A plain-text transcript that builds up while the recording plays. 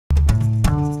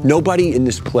Nobody in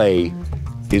this play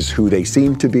is who they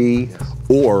seem to be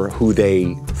or who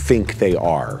they think they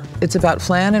are. It's about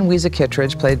Flan and Weeza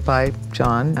Kittredge, played by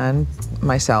John and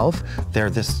myself.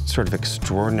 They're this sort of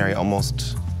extraordinary,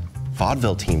 almost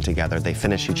vaudeville team together. They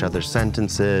finish each other's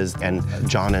sentences, and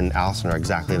John and Allison are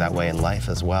exactly that way in life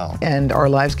as well. And our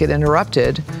lives get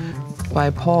interrupted by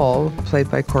Paul,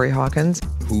 played by Corey Hawkins.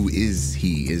 Who is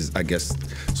he is, I guess,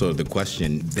 sort of the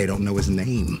question. They don't know his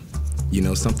name. You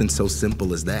know, something so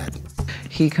simple as that.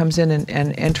 He comes in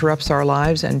and interrupts our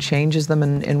lives and changes them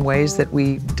in ways that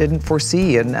we didn't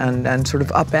foresee and sort of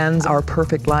upends our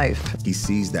perfect life. He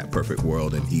sees that perfect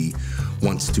world and he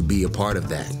wants to be a part of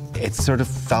that. It sort of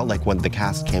felt like when the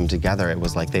cast came together, it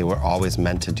was like they were always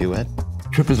meant to do it.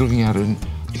 Trip is looking at it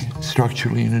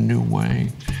structurally in a new way.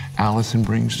 Allison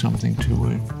brings something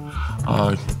to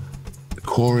it.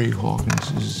 Corey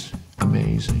Hawkins is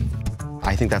amazing.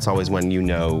 I think that's always when you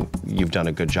know you've done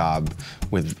a good job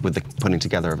with the putting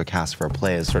together of a cast for a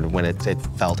play, is sort of when it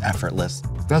felt effortless.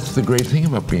 That's the great thing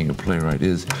about being a playwright,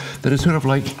 is that it's sort of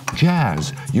like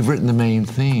jazz. You've written the main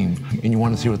theme, and you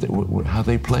want to see how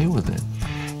they play with it.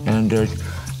 And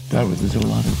there's a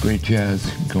lot of great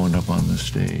jazz going up on the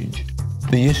stage.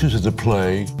 The issues of the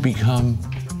play become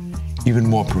even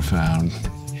more profound.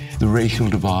 The racial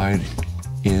divide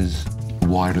is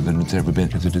wider than it's ever been,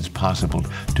 because it is possible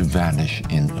to vanish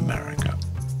in America.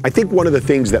 I think one of the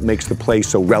things that makes the play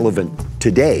so relevant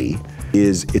today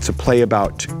is it's a play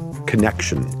about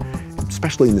connection.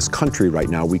 Especially in this country right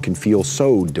now, we can feel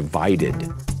so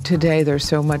divided. Today there's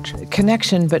so much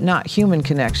connection, but not human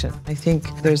connection. I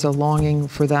think there's a longing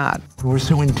for that. We're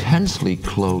so intensely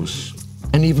close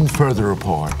and even further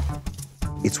apart.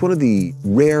 It's one of the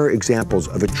rare examples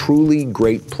of a truly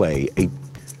great play, a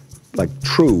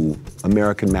true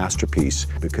American masterpiece,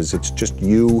 because it's just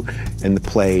you and the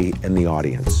play and the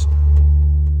audience.